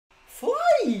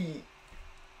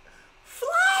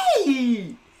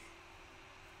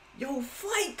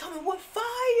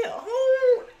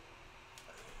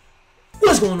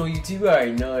going on YouTube? You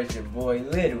already know it's your boy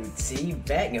Little T,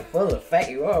 back and full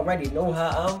effect. You already know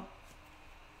how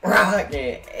I'm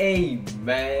rocking. Hey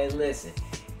man, listen,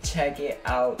 check it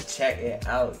out,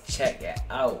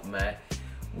 man.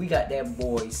 We got that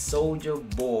boy Soulja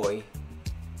Boy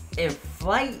and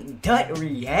Flight Dut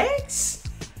Reacts?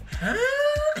 Huh?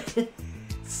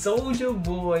 Soulja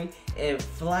Boy and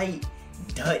Flight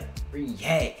Dut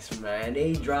Reacts, man.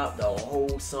 They dropped a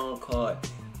whole song called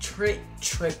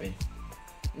Trippin.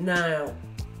 Now,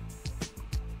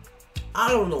 I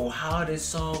don't know how this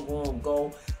song gonna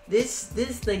go. This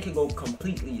thing can go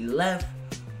completely left,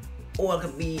 or it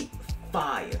could be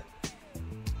fire.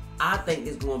 I think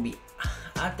it's gonna be.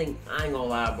 I ain't gonna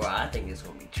lie, bro. I think it's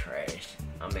gonna be trash.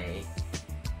 I mean,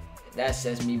 that's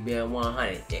just me being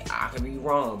 100. I could be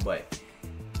wrong, but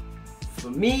for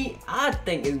me, I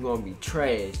think it's gonna be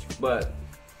trash. But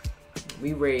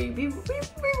we ready to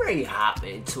hop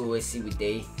into it. See what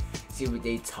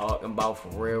they talking about for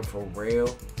real.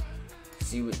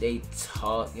 See what they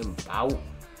talking about.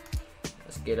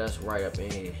 Let's get us right up in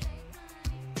here.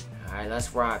 All right,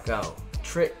 let's rock out.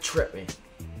 Trippin,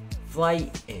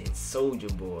 Flight and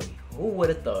Soulja Boy. Who would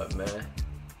have thought, man?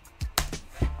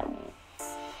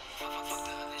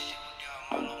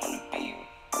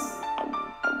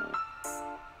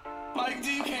 Mike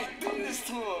D, you can't do this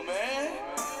to him, man.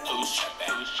 Who's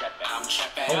trippin'? I'm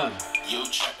trippin'. You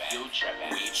trippin'. We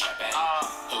trippin'.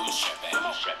 Who's trippin'?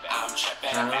 I'm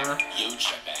trippin'. You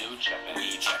trippin'.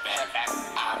 We trippin'.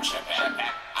 I'm trippin'.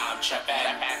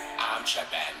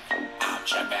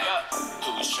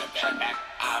 Who's trippin'?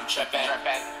 I'm trippin'.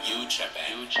 You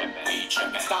trippin'. We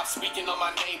trippin'. Stop speaking on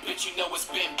my name, bitch. You know it's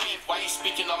been beef. Why you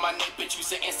speaking on my name, bitch? You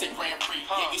said Instagram free.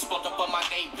 Yeah, you spoke up on my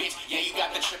name, bitch. Yeah, you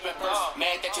got the trippin' verse.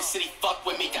 Mad that your city fuck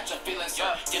with me. Got your feelings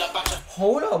hurt. Get up out your.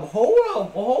 Hold up.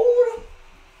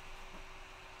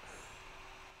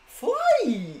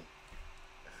 Flight!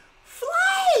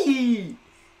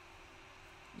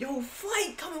 Yo,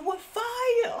 Flight coming with fire!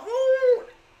 Hold.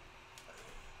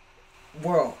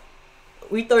 Bro,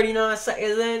 we 39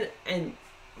 seconds in, and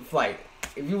Flight,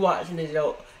 if you watching this,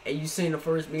 yo, and you seen the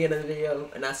first beginning of the video,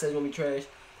 and I said it's gonna be trash,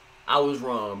 I was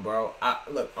wrong, bro.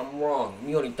 Look, I'm wrong.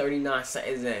 We only 39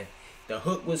 seconds in. The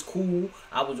hook was cool.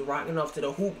 I was rocking off to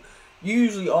the hook. You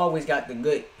usually always got the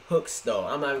good hooks, though.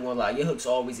 I'm not even gonna lie. Your hooks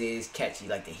always is catchy,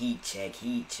 like the heat check.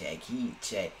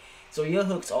 So your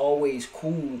hooks always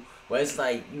cool, but it's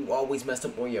like you always messed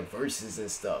up on your verses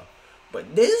and stuff.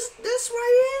 But this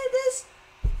right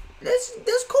here,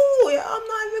 this cool. Yeah, I'm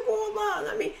not even gonna lie.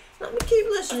 Let me keep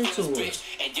listening to it.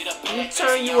 Let me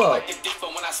turn you up.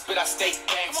 When I spit, I stay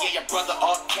bangs. Yeah, your brother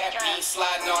all cap, he ain't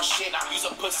sliding on shit. Use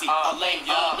a pussy, a lame,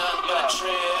 nothing but a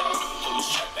trip. Who's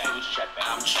trippin'?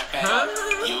 I'm trippin'.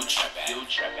 You trippin'.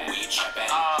 We trippin'.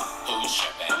 Who's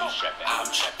trippin'? I'm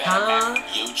trippin'.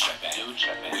 You trippin'.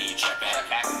 We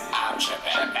trippin'. I'm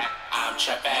trippin'.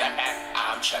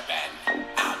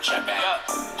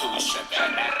 Who's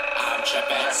trippin'? I'm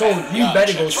trippin'. So you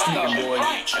better go sleeping, boy.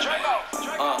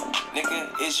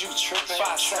 Nigga, is you trippin'?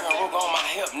 5'7" rope on my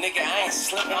hip, nigga, I ain't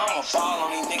slippin'. I'ma ball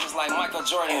on these niggas like Michael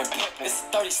Jordan and Pippin. This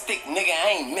 30 stick, nigga,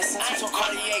 I ain't missin'. So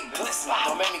Cartier glisten.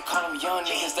 Don't make me call them young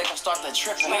niggas, they gon' start the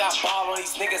trippin'. Nigga, I ball on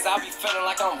these niggas, I be feelin'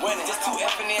 like I'm winning. Just 2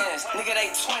 FNNs, nigga, they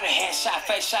 20. Headshot,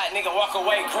 face shot, nigga, walk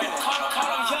away grinning. Call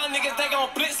them young niggas, they gon'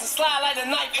 blitz and slide like the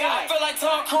knife. I feel like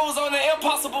Tom Cruise on the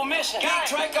impossible mission. Big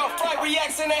Draco, Flight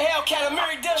reacts in the Hellcat, a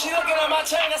Mary Dip. She looking at my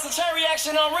chain, that's a chain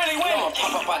reaction, I'm really winning. I'ma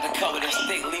pop up out the cover, this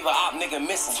stick, leave a op nigga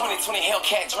missing. 2020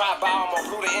 Hellcat drive by, I'ma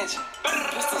blew the engine.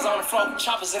 Pistols on the floor,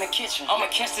 choppers in the kitchen. I'ma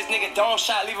catch this nigga dome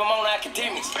shot, leave him on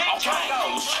academics. Okay.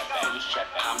 Who's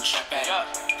trippin'? I'm trippin'.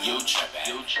 You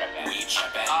trippin'. We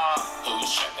trippin'.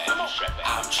 Who's trippin'?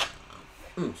 I'm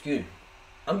trippin'. Excuse me.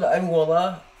 I'm not even gonna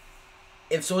lie.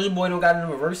 If Soulja Boy don't got in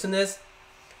the verse in this,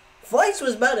 Flight's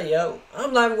was better, yo.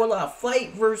 I'm not even gonna lie.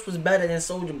 Flight verse was better than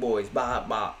Soulja Boy's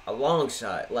by a long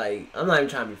shot. Like, I'm not even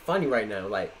trying to be funny right now.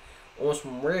 Like, on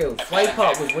some real, Flight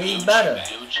part was way better. I'm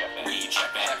trippin'.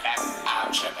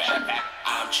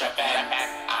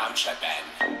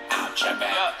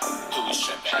 Who's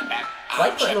trippin'?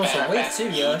 Flight putting on some weight too,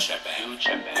 yo. I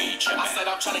said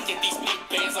I'm trying to get these big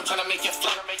bands, I'm trying to make you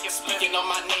flip. Speaking on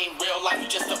my name, real life, you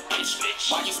just a bitch.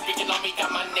 Why you speaking on me,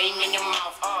 got my name in your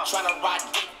mouth? Trying to ride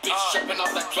dick, bitch, tripping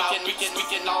off the cloud.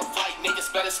 Speaking on Flight, niggas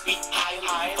better speak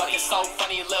highly. But it's so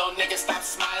funny, little niggas stop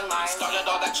smiling. Started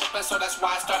all that tripping, so that's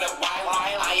why I started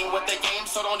wilding. I ain't with the game,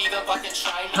 so don't even fucking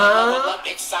try me. Level up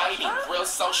exciting, real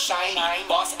so shiny.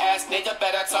 Boss ass nigga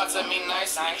better talk to me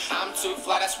nice. I'm too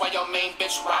fly, that's why your main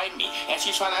bitch ride me. And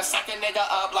she tryna suck a nigga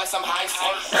up like some high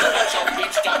school. Your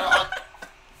bitch got her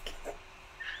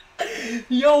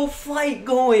Yo, Flight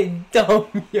going dumb,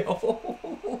 yo.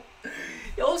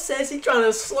 Yo says he trying to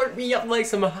slurp me up like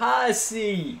some high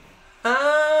C.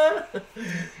 Huh?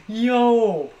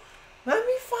 Yo. Let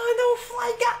me find out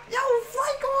Flight got. Yo,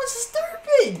 Flight going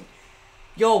stupid.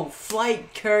 Yo,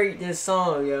 Flight carried this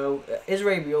song, yo. It's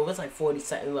ready to be over. It's like 40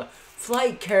 seconds left.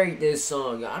 Flight carried this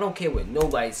song, yo. I don't care what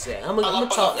nobody said. I'm gonna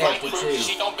talk after too.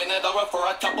 She don't bend it over for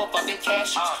a couple fucking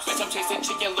cash. Bitch, I'm chasing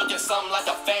chicken, looking something like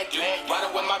a fat dude.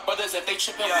 Riding with my brothers, if they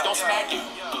trippin', we don't smack you.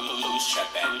 Who's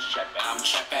trippin'? I'm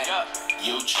trippin'.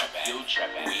 You trippin'.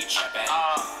 We trippin'.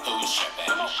 Who's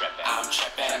trippin'? I'm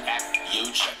trippin'. You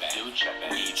trippin'. We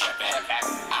trippin'.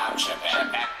 I'm trippin'.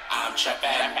 I'm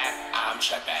trippin'. I'm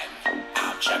trippin'.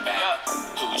 I'm trippin'.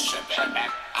 Who's trippin'?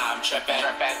 I'm trippin'.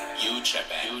 You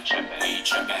trippin'. We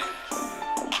trippin'.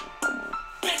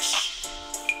 Bitch.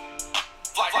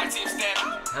 Flight team stand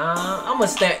up. I'ma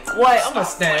stand. What? I'ma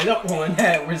stand up on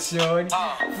that with Shorty.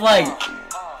 Flight.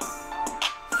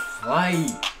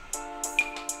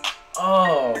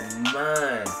 Oh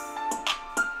man.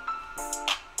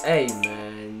 Hey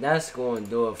man, that's gonna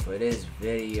do it for this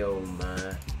video,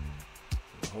 man.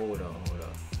 Hold on.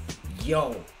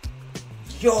 Yo,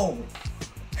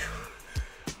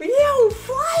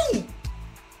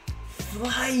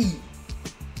 Flight.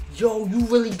 Yo, you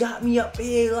really got me up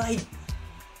here, like,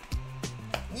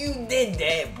 you did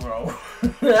that, bro.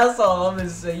 That's all I'm gonna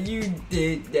say. You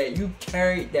did that. You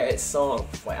carried that song,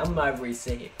 Flight. I'm not really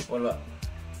saying it. Hold up.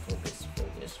 Focus.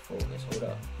 Hold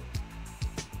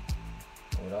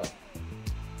up.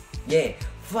 Yeah,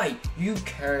 Flight, you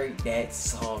carried that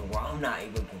song, bro. I'm not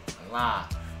even gonna lie.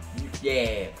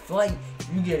 Yeah, Flight,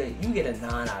 you get a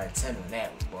 9 out of 10 on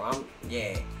that one, bro.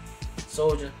 Yeah,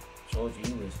 Soulja,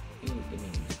 you was cool for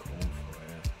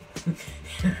real.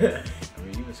 I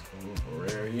mean, you was cool for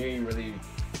real. You ain't really,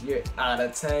 you're out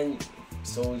of 10.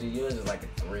 Soulja, yours is like a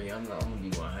 3. I'm gonna be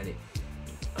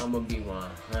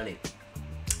 100.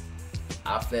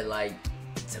 I feel like,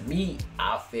 to me,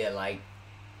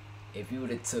 if you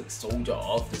would have took Soulja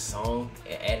off the song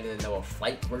and added another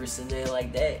Flight verse in there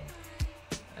like that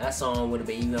song would have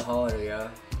been even harder, yo.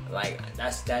 Like,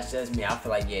 that's just me. I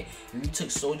feel like, yeah, if you took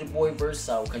Soulja Boy verse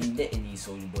out, because you didn't need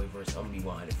Soulja Boy verse, I'm gonna be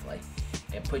 100 Flight,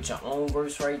 and put your own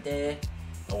verse right there,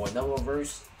 or another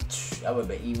verse, that would have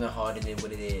been even harder than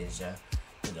what it is, yeah.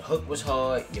 Because the hook was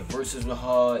hard, your verses were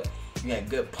hard, you had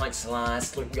good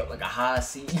punchlines, slurp you up like a high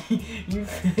C. You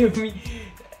feel me?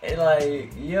 And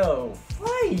like, yo,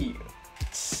 Flight.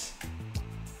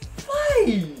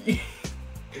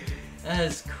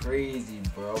 That's crazy,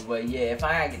 bro. But yeah, if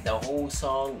I gotta get the whole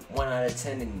song 1 out of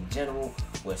 10 in general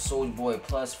with Soulja Boy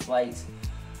plus Flights,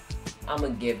 I'ma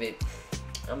give it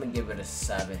a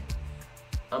 7.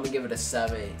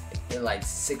 And like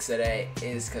 6 of that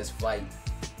is cause Flight,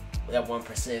 that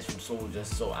 1% is from Soulja.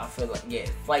 So I feel like, yeah,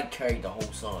 Flight carried the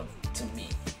whole song to me.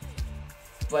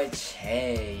 But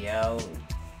hey, yo,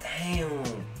 damn,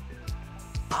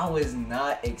 I was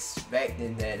not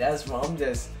expecting that. That's why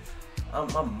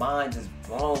my mind just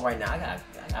blown right now. I gotta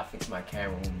fix my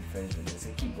camera when we finish with this.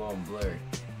 It keep going blurry.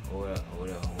 Hold up.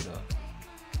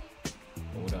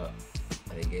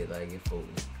 Let it get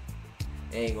focused.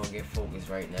 It ain't gonna get focused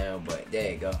right now, but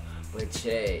there you go. But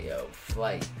yeah, yo,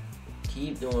 Flight,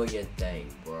 keep doing your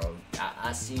thing, bro.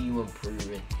 I see you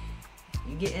improving.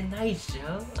 You getting nice,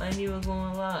 yo. I ain't even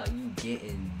gonna lie. You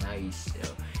getting nice, yo.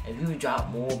 If you drop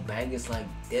more bangers like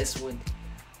this one,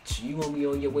 you gonna be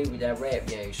on your way with that rap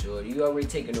game, sure. You already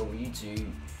taking over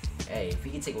YouTube. Hey, if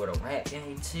you can take over the rap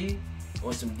game too,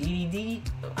 on some DDD,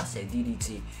 I said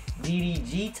DDT,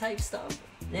 DDG type stuff,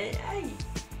 then hey,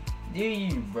 do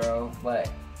you, bro.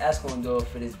 But that's gonna do it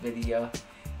for this video.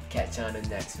 Catch you on the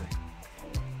next one.